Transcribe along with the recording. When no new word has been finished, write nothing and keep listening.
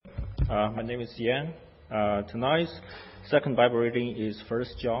My name is Yan. Tonight's second Bible reading is 1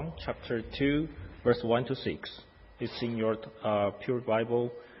 John chapter 2, verse 1 to 6. It's in your Pure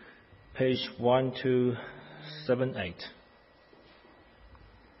Bible, page 1278.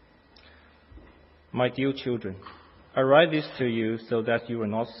 My dear children, I write this to you so that you will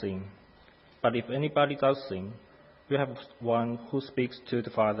not sin. But if anybody does sin, we have one who speaks to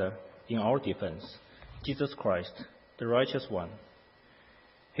the Father in our defense, Jesus Christ, the righteous one.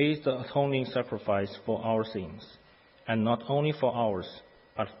 He is the atoning sacrifice for our sins, and not only for ours,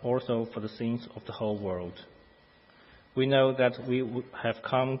 but also for the sins of the whole world. We know that we have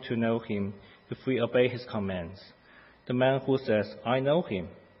come to know him if we obey his commands. The man who says, I know him,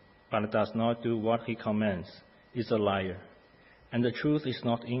 but does not do what he commands, is a liar, and the truth is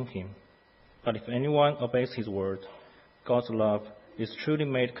not in him. But if anyone obeys his word, God's love is truly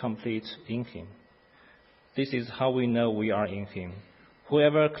made complete in him. This is how we know we are in him.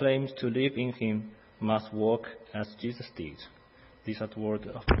 Whoever claims to live in him must walk as Jesus did. These are the words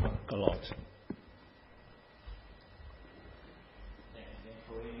of the Lord.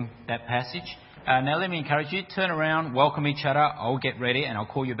 That passage. Now let me encourage you, turn around, welcome each other, I'll get ready and I'll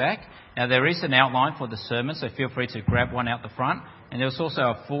call you back. Now there is an outline for the sermon, so feel free to grab one out the front. And there's also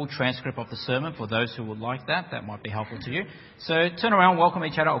a full transcript of the sermon for those who would like that. That might be helpful to you. So turn around, welcome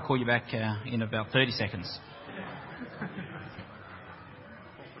each other, I'll call you back in about 30 seconds.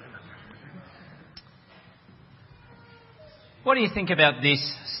 What do you think about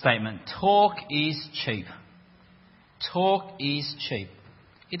this statement? Talk is cheap. Talk is cheap.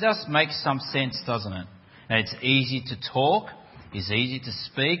 It does make some sense, doesn't it? Now, it's easy to talk, it's easy to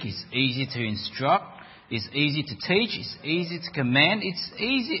speak, it's easy to instruct, it's easy to teach, it's easy to command, it's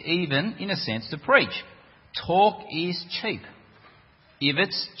easy even, in a sense, to preach. Talk is cheap, if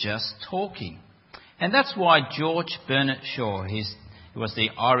it's just talking. And that's why George Bernard Shaw, he was the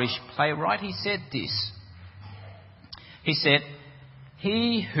Irish playwright, he said this. He said,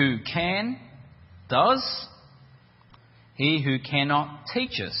 he who can, does. He who cannot,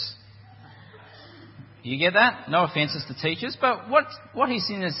 teaches. You get that? No offences to teachers, but what he's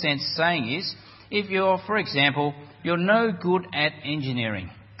in a sense saying is, if you're, for example, you're no good at engineering,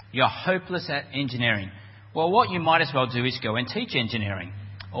 you're hopeless at engineering, well, what you might as well do is go and teach engineering.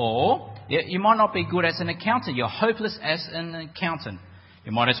 Or you might not be good as an accountant, you're hopeless as an accountant.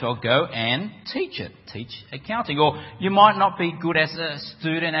 You might as well go and teach it, teach accounting. Or you might not be good as a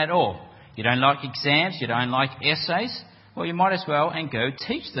student at all. You don't like exams, you don't like essays. Well, you might as well and go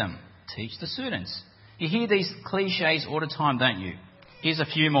teach them, teach the students. You hear these cliches all the time, don't you? Here's a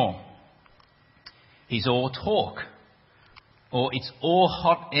few more. He's all talk. Or it's all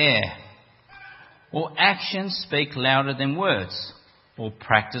hot air. Or actions speak louder than words. Or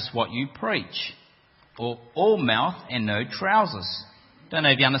practice what you preach. Or all mouth and no trousers. Don't know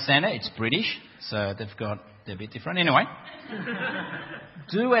if you understand it. It's British, so they're a bit different. Anyway,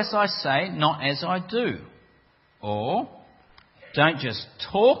 do as I say, not as I do. Or don't just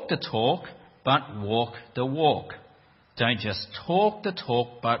talk the talk, but walk the walk. Don't just talk the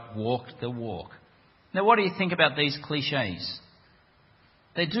talk, but walk the walk. Now, what do you think about these cliches?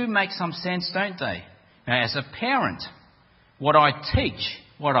 They do make some sense, don't they? Now, as a parent, what I teach,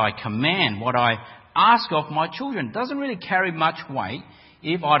 what I command, what I ask of my children doesn't really carry much weight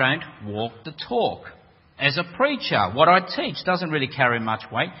if I don't walk the talk. As a preacher, what I teach doesn't really carry much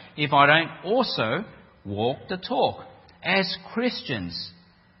weight if I don't also walk the talk. As Christians,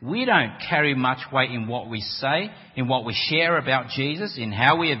 we don't carry much weight in what we say, in what we share about Jesus, in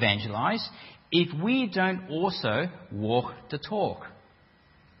how we evangelize, if we don't also walk the talk.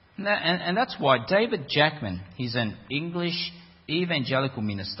 And that's why David Jackman, he's an English evangelical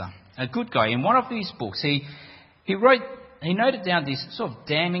minister, a good guy. In one of his books, he noted down this sort of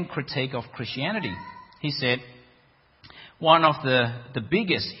damning critique of Christianity. He said, one of the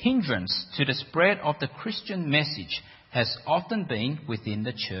biggest hindrance to the spread of the Christian message has often been within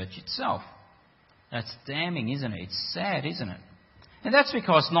the church itself. That's damning, isn't it? It's sad, isn't it? And that's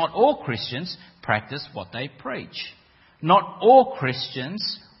because not all Christians practice what they preach. Not all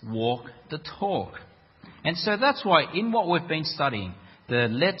Christians walk the talk. And so that's why in what we've been studying, the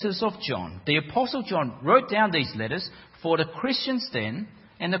letters of John, the Apostle John wrote down these letters for the Christians then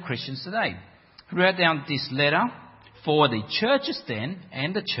and the Christians today. He wrote down this letter for the churches then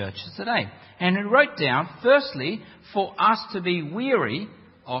and the churches today. And he wrote down, firstly, for us to be weary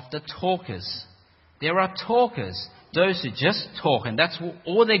of the talkers. There are talkers, those who just talk, and that's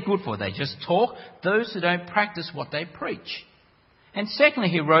all they're good for. They just talk, those who don't practice what they preach. And secondly,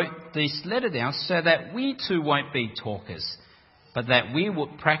 he wrote this letter down so that we too won't be talkers, but that we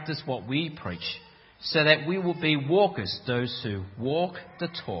would practice what we preach, so that we will be walkers, those who walk the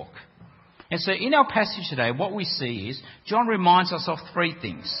talk. And so in our passage today, what we see is John reminds us of three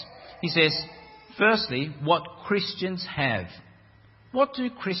things. He says, firstly, what Christians have. What do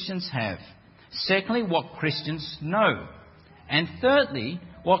Christians have? Secondly, what Christians know. And thirdly,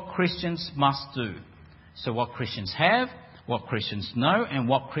 what Christians must do. So what Christians have, what Christians know, and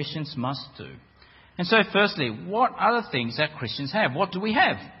what Christians must do. And so firstly, what are the things that Christians have? What do we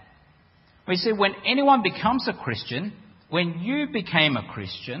have? We see when anyone becomes a Christian, when you became a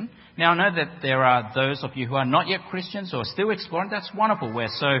Christian, now I know that there are those of you who are not yet Christians or still exploring. That's wonderful. We're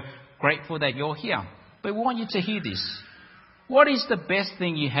so grateful that you're here. But we want you to hear this. What is the best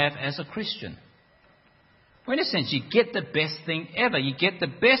thing you have as a Christian? Well, in a sense, you get the best thing ever. You get the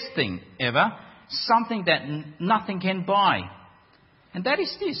best thing ever, something that nothing can buy. And that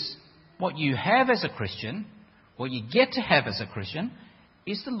is this. What you have as a Christian, what you get to have as a Christian,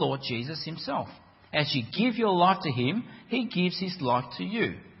 is the Lord Jesus himself. As you give your life to him, he gives his life to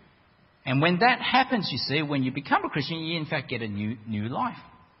you. And when that happens, you see, when you become a Christian, you in fact get a new life.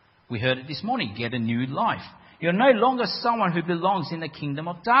 We heard it this morning, you get a new life. You're no longer someone who belongs in the kingdom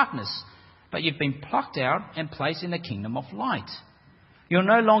of darkness, but you've been plucked out and placed in the kingdom of light. You're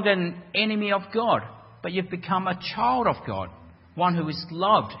no longer an enemy of God, but you've become a child of God, one who is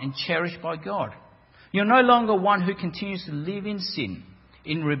loved and cherished by God. You're no longer one who continues to live in sin,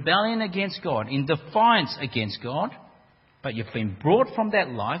 in rebellion against God, in defiance against God, but you've been brought from that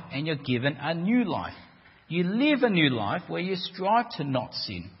life and you're given a new life. You live a new life where you strive to not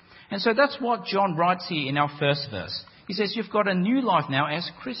sin. And so that's what John writes here in our first verse. He says you've got a new life now as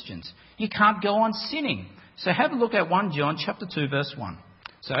Christians. You can't go on sinning. So have a look at 1 John chapter 2 verse 1.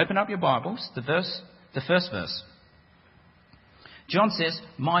 So open up your Bibles, the first verse. John says,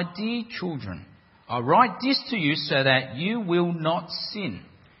 "My dear children, I write this to you so that you will not sin."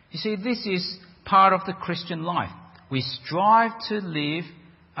 You see, this is part of the Christian life. We strive to live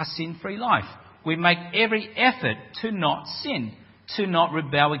a sin-free life. We make every effort to not sin, to not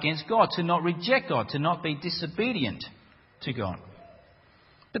rebel against God, to not reject God, to not be disobedient to God.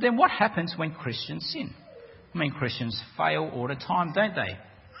 But then what happens when Christians sin? I mean, Christians fail all the time, don't they?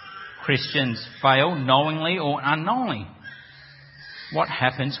 Christians fail knowingly or unknowingly. What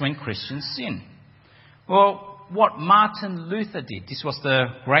happens when Christians sin? Well, what Martin Luther did, this was the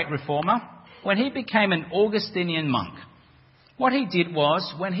great reformer, when he became an Augustinian monk, what he did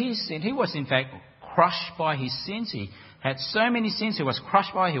was, when he sinned, he was in fact crushed by his sins. He had so many sins, he was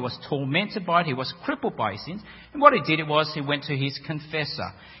crushed by it, he was tormented by it, he was crippled by his sins. And what he did was he went to his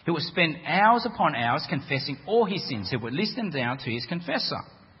confessor. He would spend hours upon hours confessing all his sins. He would list them down to his confessor.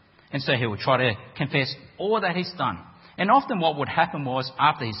 And so he would try to confess all that he's done. And often what would happen was,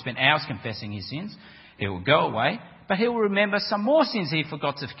 after he spent hours confessing his sins, he would go away, but he will remember some more sins he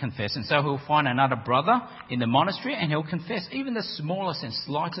forgot to confess. And so he'll find another brother in the monastery and he'll confess even the smallest and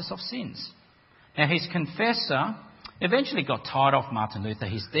slightest of sins. Now his confessor eventually got tired of Martin Luther.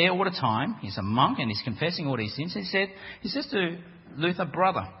 He's there all the time. He's a monk and he's confessing all these sins. He says to Luther,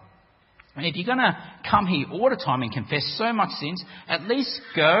 "Brother, if you're going to come here all the time and confess so much sins, at least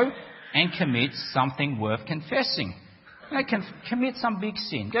go and commit something worth confessing. Commit some big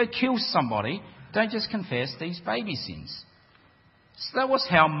sin. Go kill somebody. Don't just confess these baby sins." So that was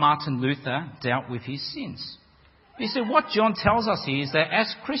how Martin Luther dealt with his sins. You see, what John tells us here is that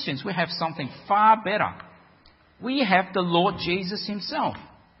as Christians, we have something far better. We have the Lord Jesus himself.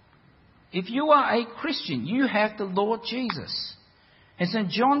 If you are a Christian, you have the Lord Jesus. And so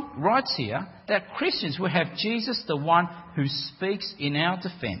John writes here that Christians will have Jesus, the one who speaks in our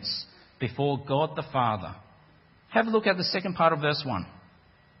defense before God the Father. Have a look at the second part of verse 1.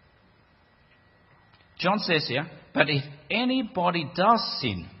 John says here, "But if anybody does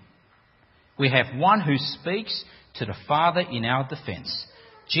sin, we have one who speaks to the Father in our defense,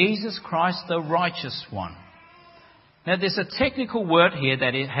 Jesus Christ, the righteous one." Now there's a technical word here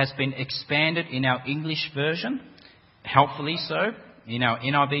that it has been expanded in our English version, helpfully so, in our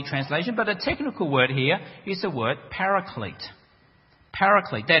NIV translation, but a technical word here is the word paraclete.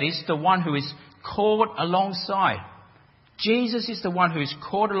 Paraclete, that is the one who is called alongside. Jesus is the one who is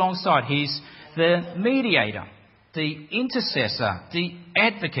called alongside. He's the mediator, the intercessor, the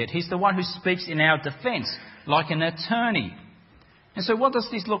advocate. He's the one who speaks in our defense, like an attorney. And so what does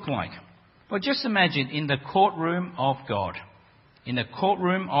this look like? Well, just imagine in the courtroom of God, in the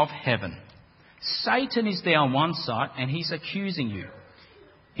courtroom of heaven. Satan is there on one side and he's accusing you.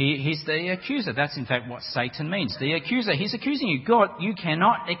 He's the accuser. That's in fact what Satan means. The accuser, he's accusing you. God, you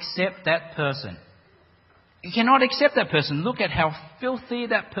cannot accept that person. You cannot accept that person. Look at how filthy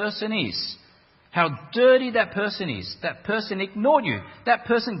that person is. How dirty that person is. That person ignored you. That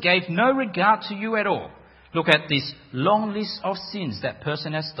person gave no regard to you at all. Look at this long list of sins that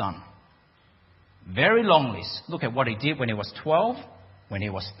person has done. Very long list. Look at what he did when he was 12, when he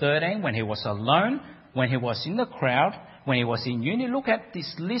was 13, when he was alone, when he was in the crowd, when he was in uni. Look at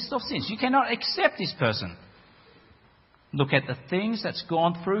this list of sins. You cannot accept this person. Look at the things that's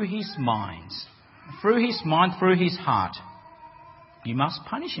gone through his mind, through his heart. You must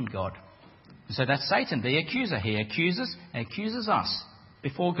punish him, God. So that's Satan, the accuser. He accuses us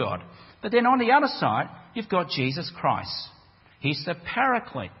before God. But then on the other side, you've got Jesus Christ. He's the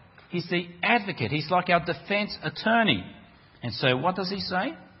paraclete. He's the advocate. He's like our defence attorney. And so what does he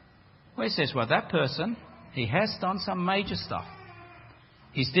say? Well, he says, well, that person, he has done some major stuff.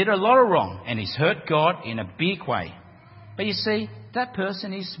 He's did a lot of wrong and he's hurt God in a big way. But you see, that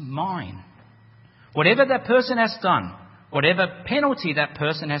person is mine. Whatever that person has done, whatever penalty that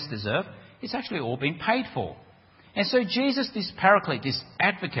person has deserved, it's actually all been paid for. And so Jesus, this paraclete, this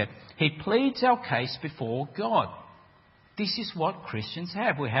advocate, he pleads our case before God. This is what Christians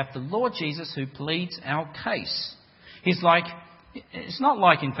have. We have the Lord Jesus who pleads our case. It's not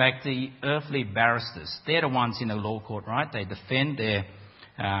like, in fact, the earthly barristers. They're the ones in a law court, right? They defend their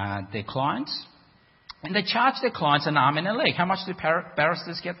clients. And they charge their clients an arm and a leg. How much do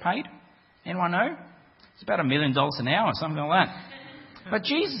barristers get paid? Anyone know? It's about $1 million an hour, something like that. But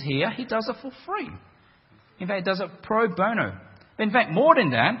Jesus here, he does it for free. In fact, he does it pro bono. In fact, more than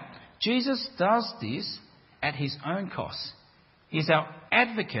that, Jesus does this at his own cost. He's our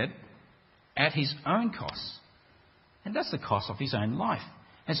advocate at his own cost. And that's the cost of his own life.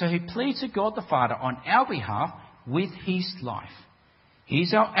 And so he pleads to God the Father on our behalf with his life.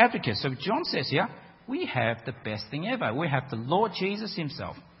 He's our advocate. So John says here, we have the best thing ever. We have the Lord Jesus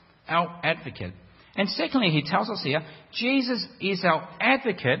himself, our advocate. And secondly, he tells us here, Jesus is our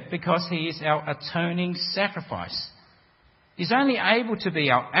advocate because he is our atoning sacrifice. He's only able to be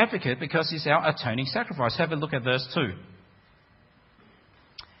our advocate because he's our atoning sacrifice. Have a look at verse 2.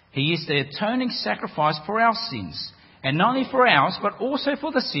 He is the atoning sacrifice for our sins, and not only for ours, but also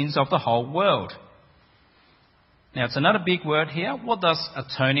for the sins of the whole world. Now, it's another big word here. What does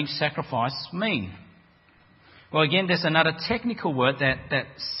atoning sacrifice mean? Well, again, there's another technical word that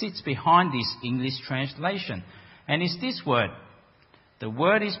sits behind this English translation. And it's this word. The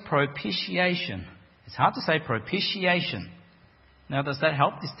word is propitiation. It's hard to say propitiation. Now, does that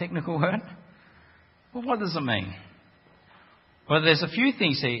help, this technical word? Well, what does it mean? Well, there's a few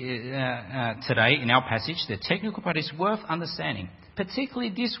things today in our passage. They're technical, but it's worth understanding.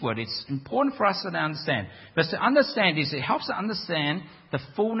 Particularly this word. It's important for us to understand. But to understand this, it helps to understand the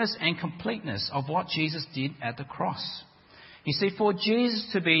fullness and completeness of what Jesus did at the cross. You see, for Jesus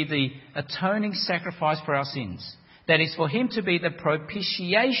to be the atoning sacrifice for our sins, that is, for him to be the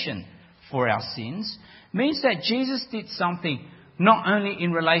propitiation for our sins, means that Jesus did something not only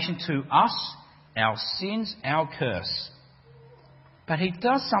in relation to us, our sins, our curse, but he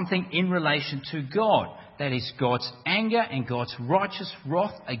does something in relation to God. That is God's anger and God's righteous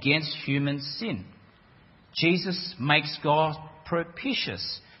wrath against human sin. Jesus makes God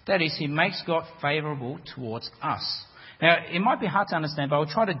propitious. That is, he makes God favourable towards us. Now, it might be hard to understand, but I'll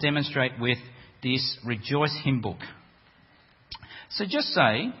try to demonstrate with this Rejoice hymn book. So just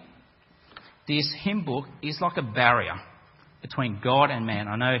say this hymn book is like a barrier between God and man.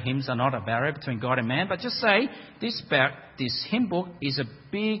 I know hymns are not a barrier between God and man, but just say this hymn book is a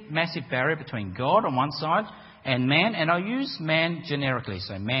big, massive barrier between God on one side and man, and I'll use man generically,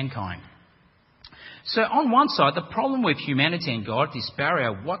 so mankind. So on one side, the problem with humanity and God, this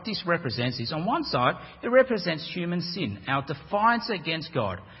barrier, what this represents is, on one side, it represents human sin, our defiance against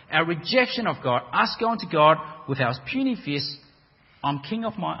God, our rejection of God, us going to God with our puny fists, I'm king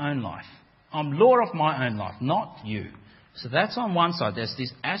of my own life. I'm Lord of my own life, not you. So that's on one side. There's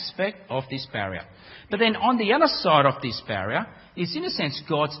this aspect of this barrier. But then on the other side of this barrier is, in a sense,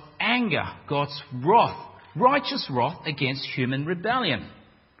 God's anger, God's wrath, righteous wrath against human rebellion.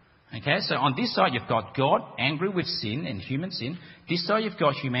 Okay, so on this side you've got God angry with sin and human sin. This side you've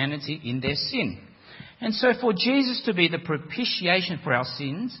got humanity in their sin. And so for Jesus to be the propitiation for our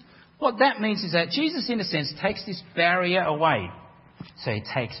sins, what that means is that Jesus, in a sense, takes this barrier away. So he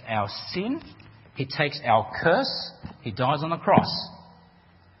takes our sin, he takes our curse, he dies on the cross.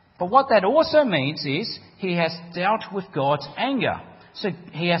 But what that also means is he has dealt with God's anger. So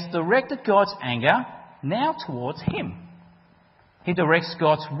he has directed God's anger now towards him. He directs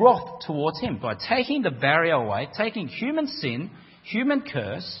God's wrath towards him. By taking the barrier away, taking human sin, human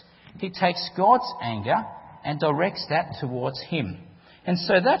curse, he takes God's anger and directs that towards him. And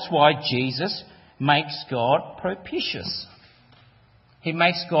so that's why Jesus makes God propitious. He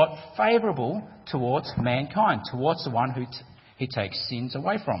makes God favourable towards mankind, towards the one who he takes sins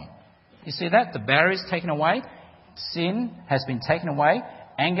away from. You see that? The barrier is taken away, sin has been taken away,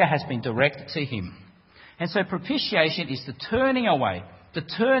 anger has been directed to him. And so propitiation is the turning away, the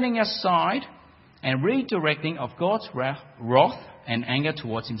turning aside and redirecting of God's wrath and anger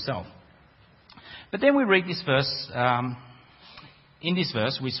towards himself. But then we read this verse, in this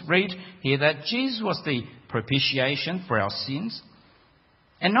verse we read here that Jesus was the propitiation for our sins,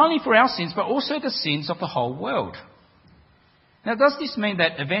 and not only for our sins but also the sins of the whole world. Now, does this mean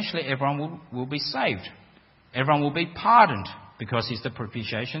that eventually everyone will be saved? Everyone will be pardoned because he's the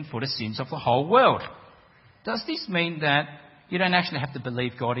propitiation for the sins of the whole world? Does this mean that you don't actually have to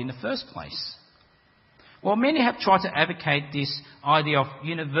believe God in the first place? Well, many have tried to advocate this idea of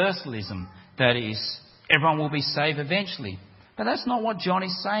universalism, that is, everyone will be saved eventually. But that's not what John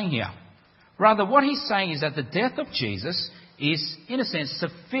is saying here. Rather, what he's saying is that the death of Jesus is, in a sense,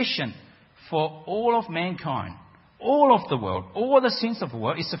 sufficient for all of mankind, all of the world, all the sins of the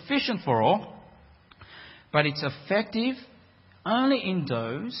world is sufficient for all, but it's effective only in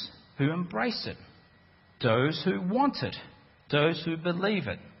those who embrace it, those who want it, those who believe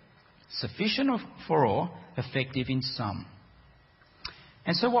it. Sufficient for all, effective in some.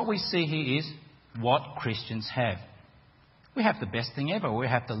 And so what we see here is what Christians have. We have the best thing ever. We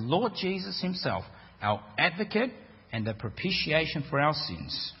have the Lord Jesus himself, our advocate and the propitiation for our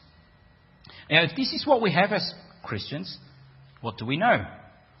sins. Now, if this is what we have as Christians, what do we know?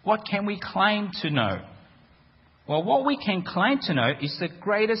 What can we claim to know? Well, what we can claim to know is the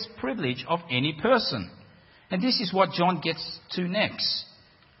greatest privilege of any person. And this is what John gets to next.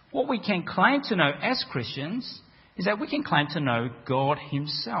 What we can claim to know as Christians is that we can claim to know God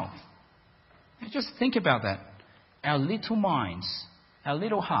himself. Now just think about that. Our little minds, our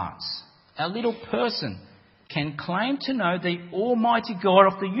little hearts, our little person can claim to know the Almighty God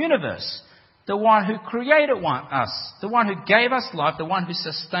of the universe, the one who created us, the one who gave us life, the one who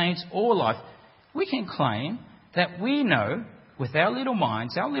sustains all life. We can claim that we know, with our little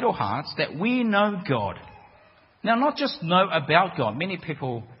minds, our little hearts, that we know God. Now, not just know about God. Many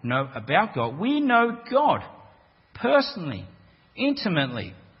people know about God. We know God personally,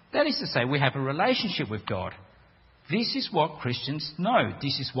 intimately. That is to say, we have a relationship with God. This is what Christians know.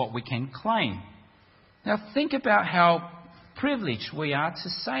 This is what we can claim. Now, think about how privileged we are to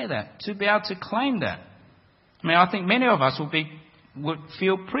say that, to be able to claim that. I mean, I think many of us would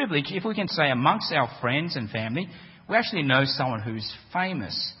feel privileged if we can say amongst our friends and family, we actually know someone who's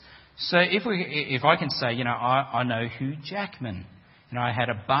famous. So if I can say, I know Hugh Jackman, I had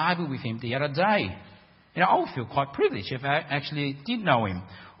a Bible with him the other day, I would feel quite privileged if I actually did know him.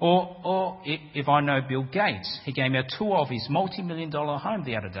 Or if I know Bill Gates, he gave me a tour of his multi-million-dollar home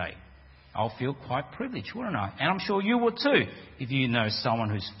the other day. I'll feel quite privileged, wouldn't I? And I'm sure you would too, if you know someone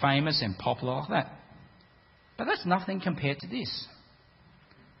who's famous and popular like that. But that's nothing compared to this.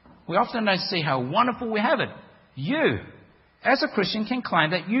 We often don't see how wonderful we have it. You, as a Christian, can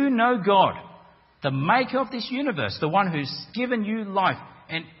claim that you know God, the maker of this universe, the one who's given you life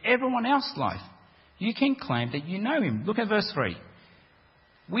and everyone else's life. You can claim that you know him. Look at verse 3.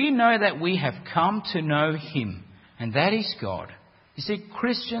 We know that we have come to know him, and that is God. You see,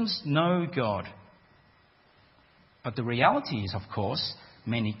 Christians know God. But the reality is, of course,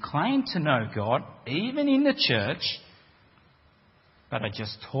 many claim to know God, even in the church, but are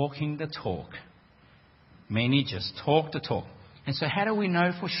just talking the talk. Many just talk the talk. And so how do we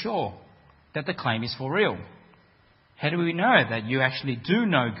know for sure that the claim is for real? How do we know that you actually do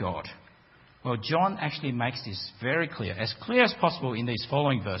know God? Well, John actually makes this very clear as possible in these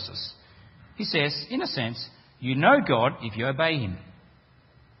following verses. He says, in a sense, you know God if you obey him.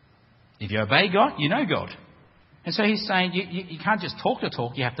 If you obey God, you know God. And so he's saying you can't just talk the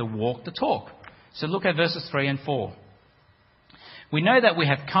talk, you have to walk the talk. So look at verses 3 and 4. We know that we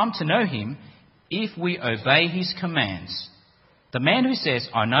have come to know him if we obey his commands. The man who says,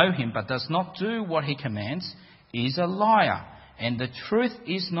 I know him, but does not do what he commands, is a liar, and the truth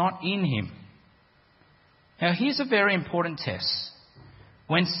is not in him. Now, here's a very important test.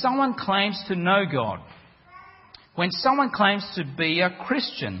 When someone claims to know God, when someone claims to be a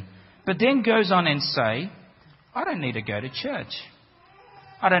Christian, but then goes on and say, I don't need to go to church.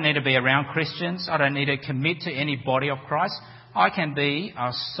 I don't need to be around Christians. I don't need to commit to any body of Christ. I can be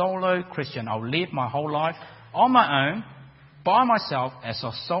a solo Christian. I'll live my whole life on my own, by myself, as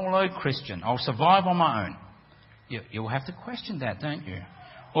a solo Christian. I'll survive on my own. You'll have to question that, don't you?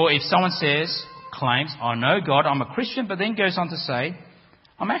 Or if someone claims, I know God, I'm a Christian, but then goes on to say,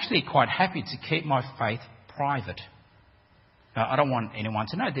 I'm actually quite happy to keep my faith private. Now, I don't want anyone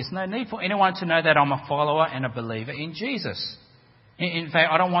to know. There's no need for anyone to know that I'm a follower and a believer in Jesus. In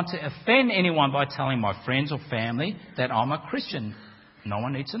fact, I don't want to offend anyone by telling my friends or family that I'm a Christian. No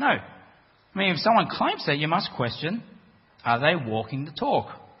one needs to know. I mean, if someone claims that, you must question, Are they walking the talk?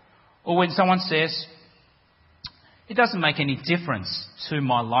 Or when someone says, it doesn't make any difference to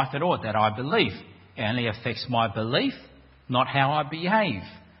my life at all that I believe. It only affects my belief, not how I behave,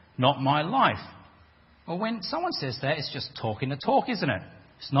 not my life. Well, when someone says that, it's just talking the talk, isn't it?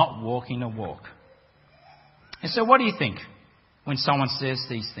 It's not walking the walk. And so what do you think when someone says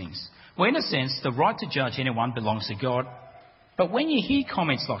these things? Well, in a sense, the right to judge anyone belongs to God. But when you hear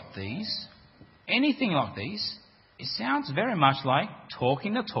comments like these, anything like these, it sounds very much like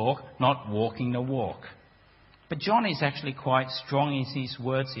talking the talk, not walking the walk. But John is actually quite strong in his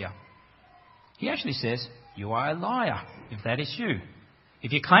words here. He actually says, you are a liar, if that is you.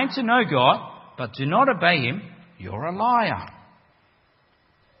 If you claim to know God, but do not obey him, you're a liar.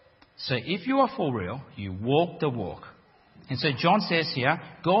 So if you are for real, you walk the walk. And so John says here,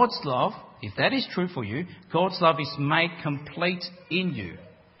 God's love, if that is true for you, God's love is made complete in you.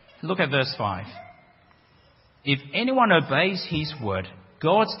 Look at verse 5. If anyone obeys his word,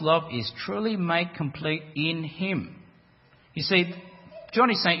 God's love is truly made complete in him. You see,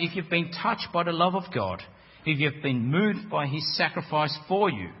 John is saying if you've been touched by the love of God, if you've been moved by his sacrifice for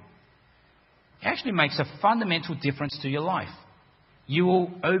you, it actually makes a fundamental difference to your life. You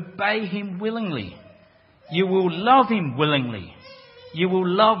will obey him willingly. You will love him willingly. You will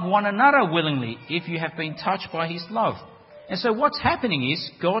love one another willingly if you have been touched by his love. And so what's happening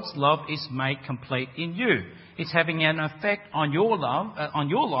is God's love is made complete in you. It's having an effect on your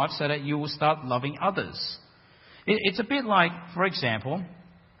life so that you will start loving others. It's a bit like, for example,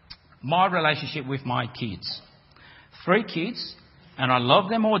 my relationship with my kids. 3 kids, and I love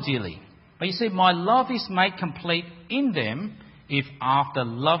them all dearly. But you see, my love is made complete in them if after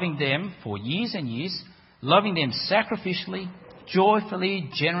loving them for years and years, loving them sacrificially, joyfully,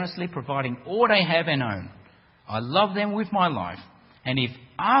 generously, providing all they have and own, I love them with my life. And if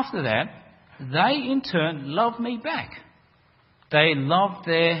after that, they in turn love me back. They love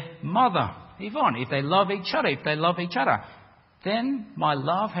their mother, Yvonne. If they love each other, then my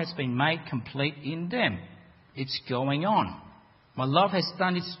love has been made complete in them. It's going on. My love has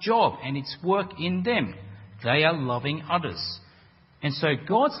done its job and its work in them. They are loving others. And so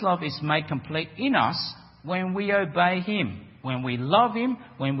God's love is made complete in us when we obey him, when we love him,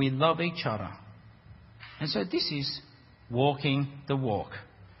 when we love each other. And so this is walking the walk.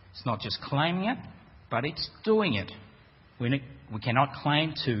 It's not just claiming it, but it's doing it. We cannot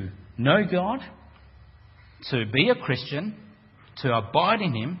claim to know God, to be a Christian, to abide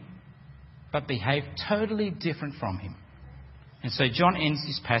in him, but behave totally different from him. And so John ends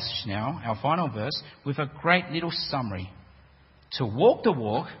this passage now, our final verse, with a great little summary. To walk the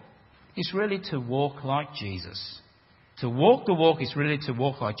walk is really to walk like Jesus. To walk the walk is really to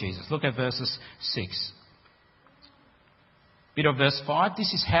walk like Jesus. Look at verses 6. Bit of verse 5.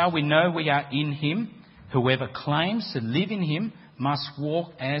 This is how we know we are in him. Whoever claims to live in him must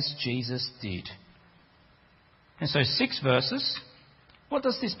walk as Jesus did. And so 6 verses. What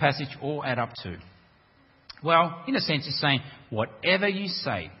does this passage all add up to? Well, in a sense, it's saying whatever you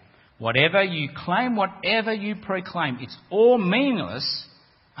say, whatever you claim, whatever you proclaim, it's all meaningless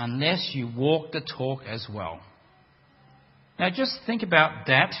unless you walk the talk as well. Now just think about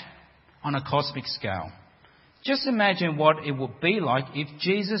that on a cosmic scale. Just imagine what it would be like if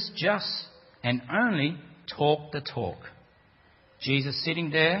Jesus just and only talked the talk. Jesus sitting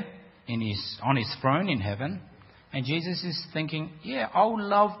there on his throne in heaven, and Jesus is thinking, yeah, I'll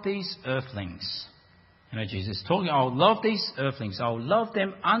love these earthlings. You know, Jesus is talking, I'll love these earthlings. I'll love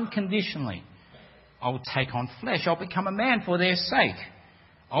them unconditionally. I'll take on flesh. I'll become a man for their sake.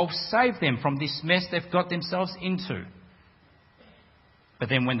 I'll save them from this mess they've got themselves into. But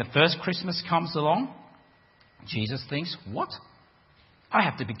then when the first Christmas comes along, Jesus thinks, what? I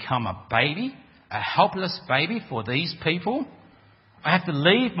have to become a baby, a helpless baby for these people? I have to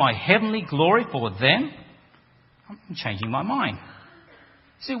leave my heavenly glory for them? I'm changing my mind.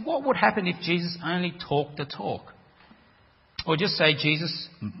 See, what would happen if Jesus only talked the talk? Or just say Jesus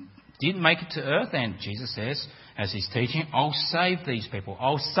didn't make it to earth, and Jesus says, as he's teaching, I'll save these people.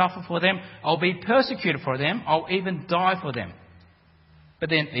 I'll suffer for them. I'll be persecuted for them. I'll even die for them. But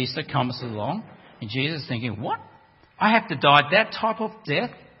then Easter comes along, and Jesus is thinking, what? I have to die that type of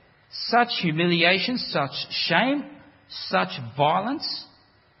death? Such humiliation, such shame, such violence?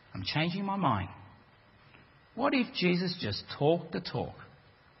 I'm changing my mind. What if Jesus just talked the talk?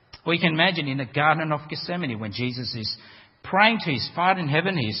 Well, you can imagine in the Garden of Gethsemane when Jesus is praying to his Father in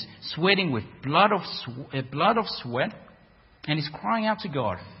heaven, he's sweating with blood of sweat, and he's crying out to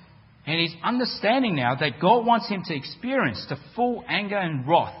God. And he's understanding now that God wants him to experience the full anger and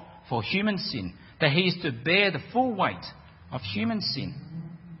wrath for human sin, that he is to bear the full weight of human sin.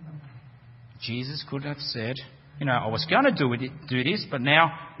 Jesus could have said, I was going to do this, but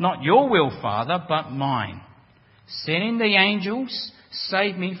now not your will, Father, but mine. Send in the angels,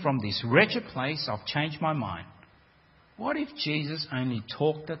 save me from this wretched place. I've changed my mind. What if Jesus only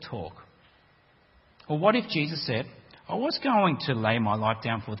talked the talk? Or what if Jesus said, I was going to lay my life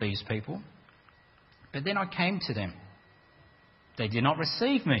down for these people, but then I came to them. They did not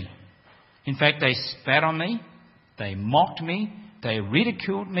receive me. In fact, they spat on me, they mocked me, they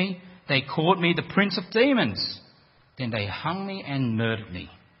ridiculed me, they called me the prince of demons. Then they hung me and murdered me.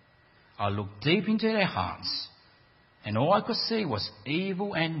 I looked deep into their hearts, and all I could see was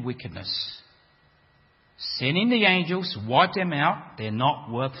evil and wickedness. Send in the angels, wipe them out. They're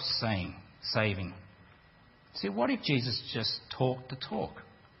not worth saving. See, what if Jesus just talked the talk?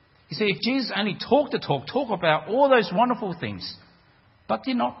 You see, if Jesus only talked the talk about all those wonderful things, but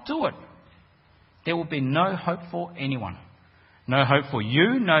did not do it, there would be no hope for anyone. No hope for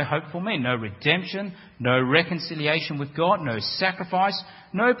you, no hope for me. No redemption, no reconciliation with God, no sacrifice,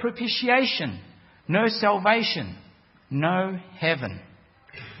 no propitiation, no salvation, no heaven.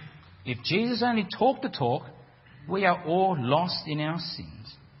 If Jesus only talked the talk, we are all lost in our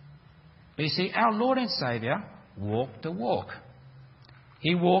sins. But you see, our Lord and Saviour walked the walk.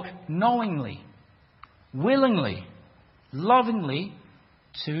 He walked knowingly, willingly, lovingly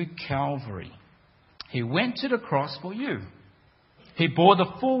to Calvary. He went to the cross for you. He bore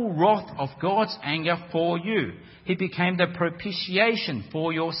the full wrath of God's anger for you. He became the propitiation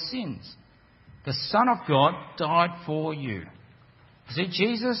for your sins. The Son of God died for you. See,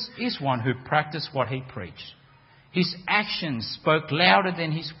 Jesus is one who practiced what he preached. His actions spoke louder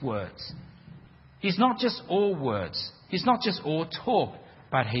than his words. He's not just all words. He's not just all talk,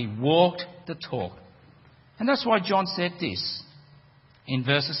 but he walked the talk. And that's why John said this in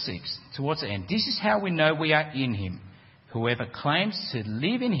verse 6, towards the end. This is how we know we are in him. Whoever claims to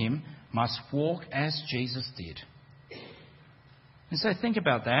live in him must walk as Jesus did. And so think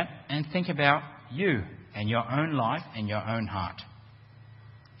about that, and think about you and your own life and your own heart.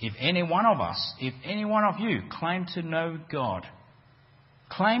 If any one of us, if any one of you claim to know God,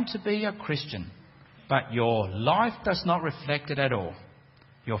 claim to be a Christian, but your life does not reflect it at all.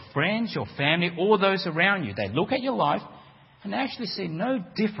 Your friends, your family, all those around you, they look at your life and they actually see no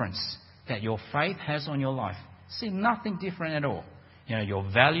difference that your faith has on your life. See nothing different at all. Your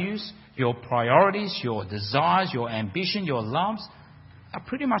values, your priorities, your desires, your ambition, your loves are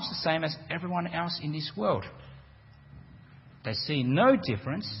pretty much the same as everyone else in this world. They see no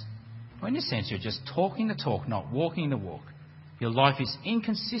difference. Well, in a sense, you're just talking the talk, not walking the walk. Your life is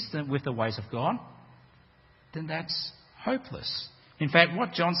inconsistent with the ways of God. Then that's hopeless. In fact,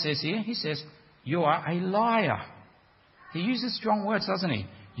 what John says here, he says, you are a liar. He uses strong words, doesn't he?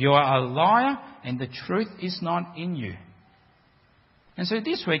 You are a liar and the truth is not in you. And so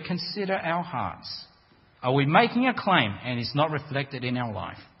this week, consider our hearts. Are we making a claim and it's not reflected in our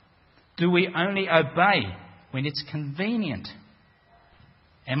life? Do we only obey when it's convenient?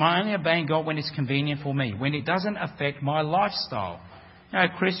 Am I only obeying God when it's convenient for me, when it doesn't affect my lifestyle?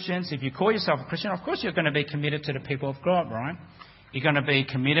 Christians, if you call yourself a Christian, of course you're going to be committed to the people of God, right? You're going to be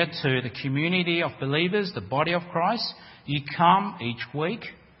committed to the community of believers, the body of Christ. You come each week,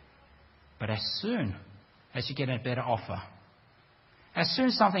 but as soon as you get a better offer, as soon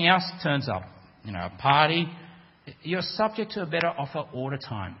as something else turns up, a party, you're subject to a better offer all the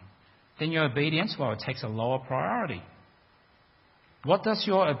time. Then your obedience, it takes a lower priority. What does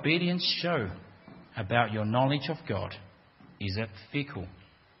your obedience show about your knowledge of God? Is it fickle?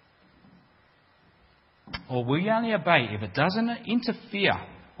 Or will you only obey if it doesn't interfere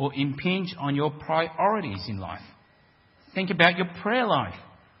or impinge on your priorities in life? Think about your prayer life.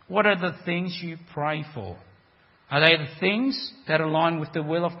 What are the things you pray for? Are they the things that align with the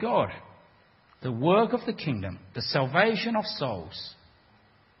will of God? The work of the kingdom, the salvation of souls?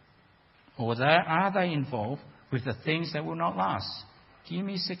 Or are they involved with the things that will not last? Give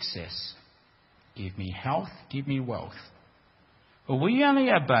me success. Give me health. Give me wealth. Or will you only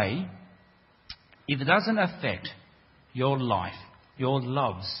obey if it doesn't affect your life, your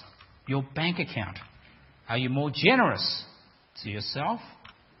loves, your bank account? Are you more generous to yourself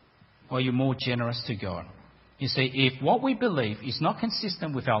or are you more generous to God? You see, if what we believe is not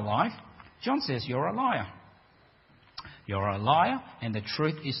consistent with our life, John says you're a liar. You're a liar and the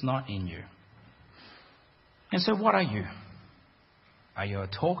truth is not in you. And so what are you? Are you a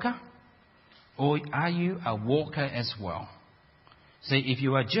talker or are you a walker as well? See, if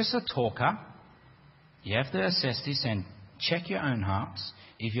you are just a talker, you have to assess this and check your own hearts.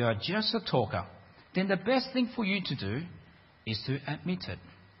 If you are just a talker, then the best thing for you to do is to admit it.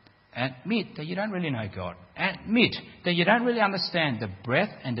 Admit that you don't really know God. Admit that you don't really understand the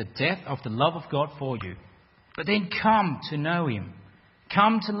breadth and the depth of the love of God for you. But then come to know Him.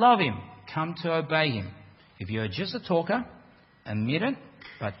 Come to love Him. Come to obey Him. If you are just a talker, admit it,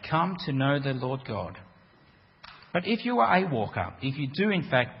 but come to know the Lord God. But if you are a walker, if you do in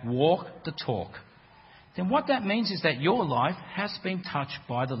fact walk the talk, then what that means is that your life has been touched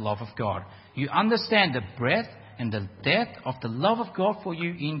by the love of God. You understand the breadth and the depth of the love of God for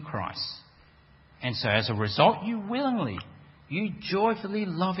you in Christ. And so as a result, you joyfully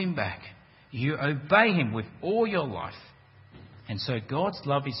love Him back. You obey Him with all your life. And so God's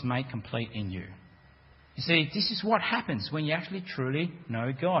love is made complete in you. You see, this is what happens when you actually truly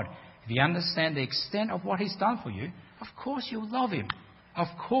know God. If you understand the extent of what He's done for you, of course you'll love Him. Of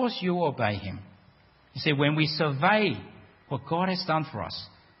course you'll obey Him. You see, when we survey what God has done for us,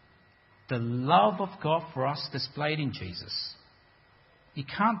 the love of God for us displayed in Jesus, you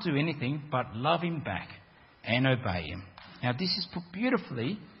can't do anything but love Him back and obey Him. Now this is put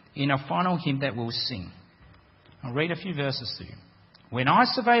beautifully in our final hymn that we'll sing. I'll read a few verses to you. When I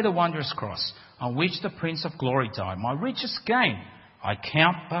survey the wondrous cross on which the Prince of Glory died, my richest gain I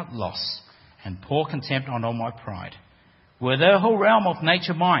count but loss, and pour contempt on all my pride. Were the whole realm of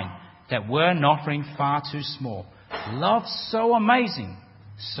nature mine, that were an offering far too small. Love so amazing,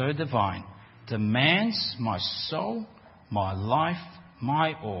 so divine, demands my soul, my life,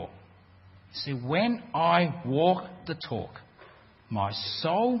 my all. See, when I walk the talk, my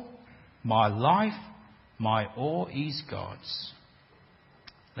soul, my life, my all is God's.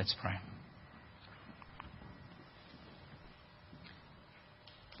 Let's pray.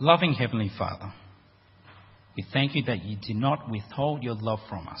 Loving Heavenly Father, we thank You that You did not withhold Your love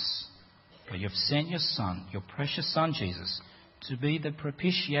from us, but You've sent Your Son, Your precious Son Jesus, to be the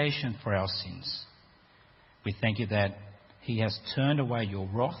propitiation for our sins. We thank You that He has turned away Your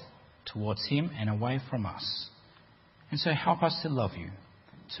wrath towards Him and away from us. And so help us to love You,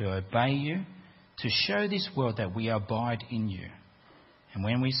 to obey You, to show this world that we abide in You. And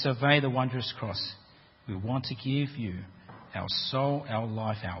when we survey the wondrous cross, we want to give You our soul, our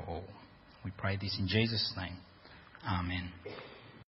life, our all. We pray this in Jesus' name. Amen.